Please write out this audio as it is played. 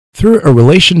Through a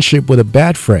relationship with a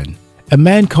bad friend, a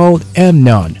man called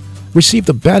Amnon received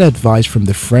a bad advice from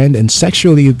the friend and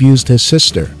sexually abused his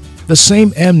sister. The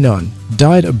same Amnon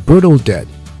died a brutal death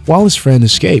while his friend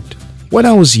escaped. When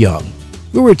I was young,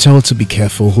 we were told to be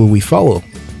careful who we follow.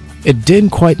 It didn't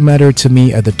quite matter to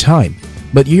me at the time,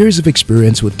 but years of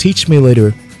experience would teach me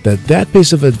later that that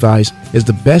piece of advice is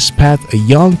the best path a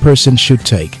young person should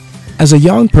take. As a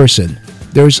young person,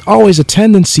 there is always a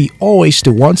tendency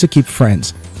to want to keep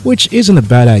friends, which isn't a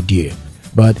bad idea.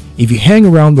 But if you hang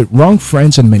around with wrong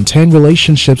friends and maintain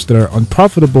relationships that are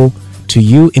unprofitable to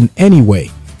you in any way,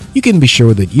 you can be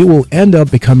sure that you will end up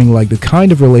becoming like the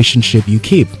kind of relationship you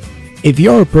keep. If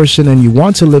you're a person and you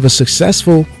want to live a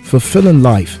successful, fulfilling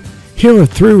life, here are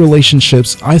 3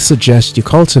 relationships I suggest you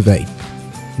cultivate.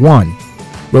 1.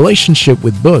 Relationship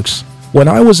with books. When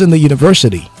I was in the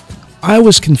university, I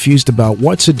was confused about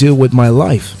what to do with my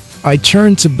life. I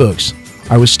turned to books.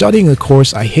 I was studying a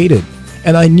course I hated,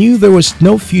 and I knew there was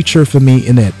no future for me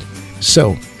in it.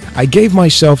 So, I gave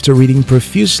myself to reading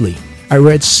profusely. I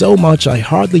read so much I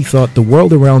hardly thought the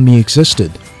world around me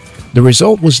existed. The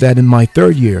result was that in my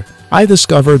 3rd year, I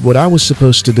discovered what I was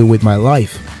supposed to do with my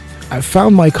life. I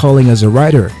found my calling as a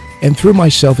writer and threw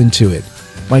myself into it.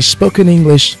 My spoken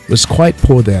English was quite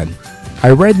poor then.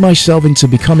 I read myself into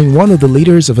becoming one of the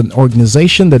leaders of an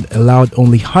organization that allowed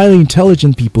only highly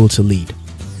intelligent people to lead.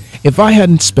 If I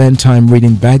hadn't spent time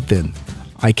reading back then,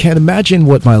 I can't imagine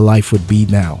what my life would be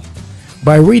now.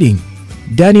 By reading,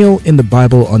 Daniel in the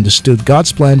Bible understood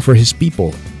God's plan for his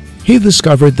people. He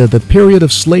discovered that the period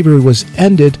of slavery was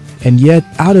ended, and yet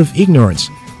out of ignorance,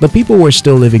 the people were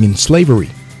still living in slavery.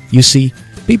 You see,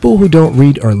 people who don't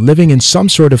read are living in some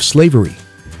sort of slavery.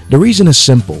 The reason is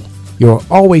simple. You are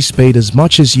always paid as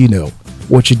much as you know.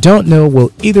 What you don't know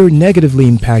will either negatively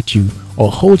impact you or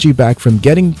hold you back from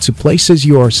getting to places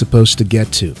you are supposed to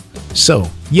get to. So,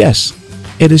 yes,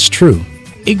 it is true.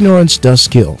 Ignorance does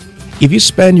kill. If you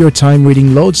spend your time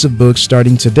reading loads of books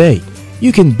starting today,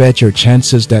 you can bet your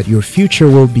chances that your future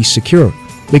will be secure,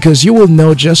 because you will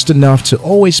know just enough to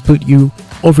always put you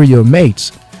over your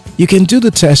mates. You can do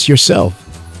the test yourself.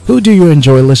 Who do you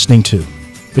enjoy listening to?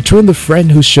 Between the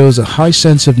friend who shows a high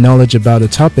sense of knowledge about a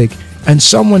topic and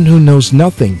someone who knows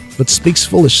nothing but speaks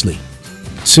foolishly.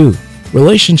 2.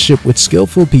 Relationship with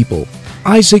skillful people.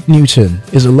 Isaac Newton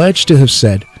is alleged to have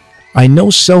said, "I know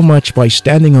so much by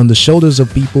standing on the shoulders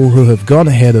of people who have gone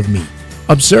ahead of me."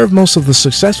 Observe most of the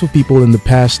successful people in the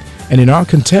past and in our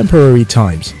contemporary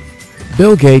times.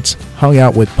 Bill Gates hung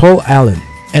out with Paul Allen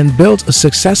and built a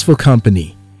successful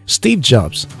company. Steve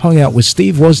Jobs hung out with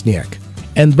Steve Wozniak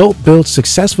and both built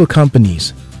successful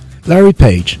companies. Larry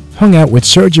Page hung out with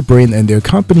Sergey Brin and their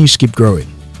companies keep growing.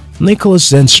 Nicholas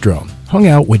Zenstrom hung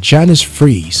out with Janice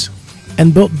Fries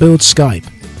and both built Skype,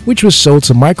 which was sold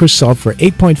to Microsoft for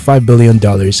 $8.5 billion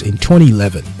in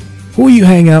 2011. Who you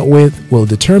hang out with will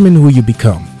determine who you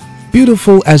become.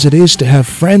 Beautiful as it is to have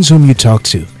friends whom you talk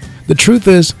to, the truth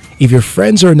is, if your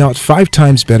friends are not 5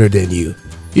 times better than you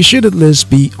should at least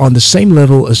be on the same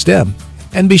level as them,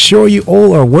 and be sure you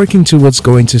all are working towards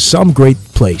going to some great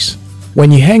place.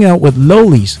 When you hang out with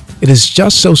lowlies, it is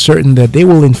just so certain that they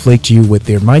will inflict you with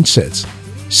their mindsets.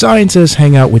 Scientists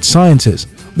hang out with scientists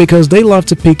because they love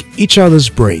to pick each other's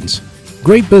brains.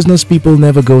 Great business people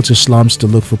never go to slums to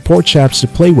look for poor chaps to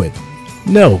play with.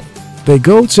 No, they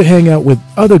go to hang out with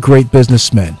other great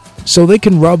businessmen so they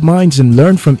can rub minds and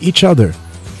learn from each other.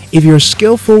 If you're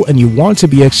skillful and you want to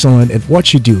be excellent at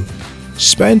what you do,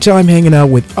 spend time hanging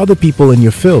out with other people in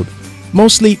your field,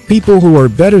 mostly people who are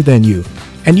better than you,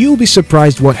 and you'll be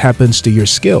surprised what happens to your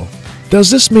skill. Does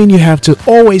this mean you have to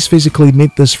always physically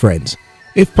meet these friends?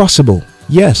 If possible,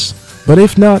 yes. But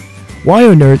if not, why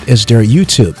on earth is there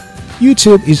YouTube?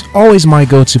 YouTube is always my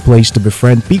go-to place to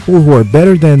befriend people who are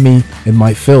better than me in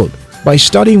my field by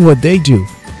studying what they do,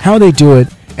 how they do it,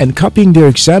 and copying their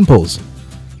examples.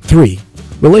 3.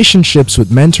 Relationships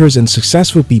with mentors and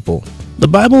successful people. The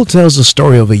Bible tells the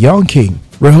story of a young king,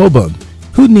 Rehoboam,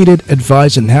 who needed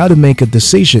advice on how to make a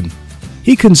decision.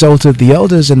 He consulted the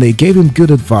elders and they gave him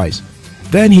good advice.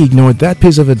 Then he ignored that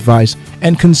piece of advice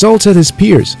and consulted his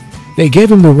peers. They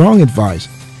gave him the wrong advice.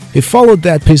 He followed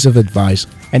that piece of advice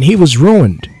and he was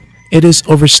ruined. It is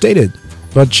overstated,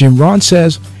 but Jim Rohn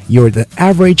says you're the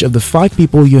average of the 5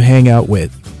 people you hang out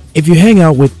with. If you hang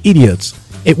out with idiots,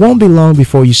 it won't be long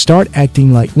before you start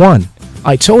acting like one.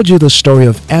 I told you the story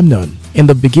of Amnon in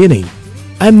the beginning.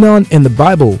 Amnon in the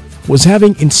Bible was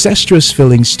having incestuous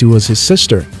feelings towards his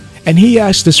sister, and he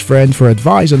asked his friend for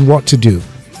advice on what to do.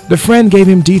 The friend gave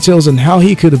him details on how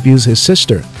he could abuse his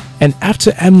sister, and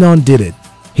after Amnon did it,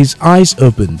 his eyes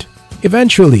opened.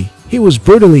 Eventually, he was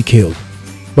brutally killed.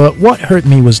 But what hurt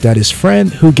me was that his friend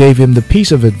who gave him the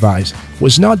piece of advice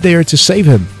was not there to save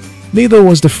him. Neither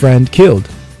was the friend killed.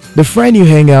 The friend you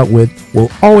hang out with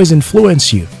will always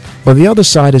influence you, but the other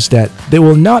side is that they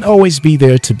will not always be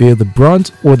there to bear the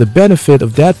brunt or the benefit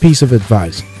of that piece of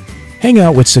advice. Hang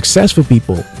out with successful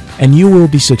people and you will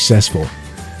be successful.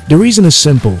 The reason is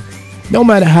simple. No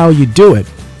matter how you do it,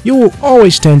 you will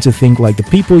always tend to think like the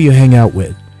people you hang out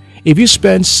with. If you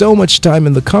spend so much time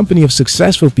in the company of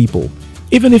successful people,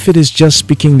 even if it is just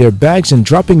speaking their bags and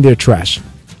dropping their trash,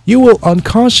 you will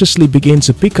unconsciously begin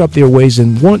to pick up their ways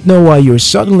and won't know why you're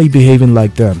suddenly behaving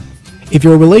like them. If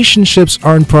your relationships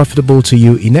aren't profitable to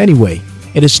you in any way,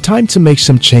 it is time to make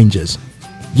some changes.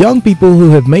 Young people who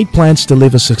have made plans to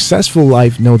live a successful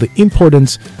life know the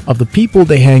importance of the people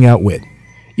they hang out with.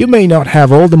 You may not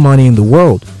have all the money in the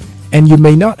world, and you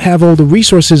may not have all the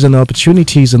resources and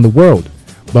opportunities in the world,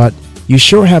 but you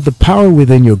sure have the power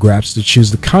within your grasp to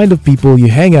choose the kind of people you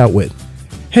hang out with.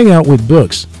 Hang out with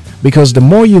books, because the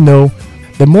more you know,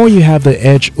 the more you have the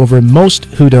edge over most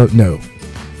who don't know.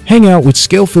 Hang out with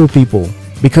skillful people,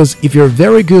 because if you're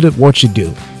very good at what you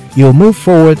do, you'll move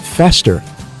forward faster.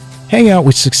 Hang out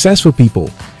with successful people,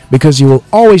 because you will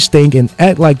always think and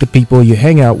act like the people you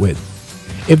hang out with.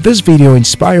 If this video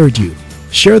inspired you,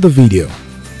 share the video.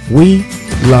 We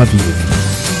love you.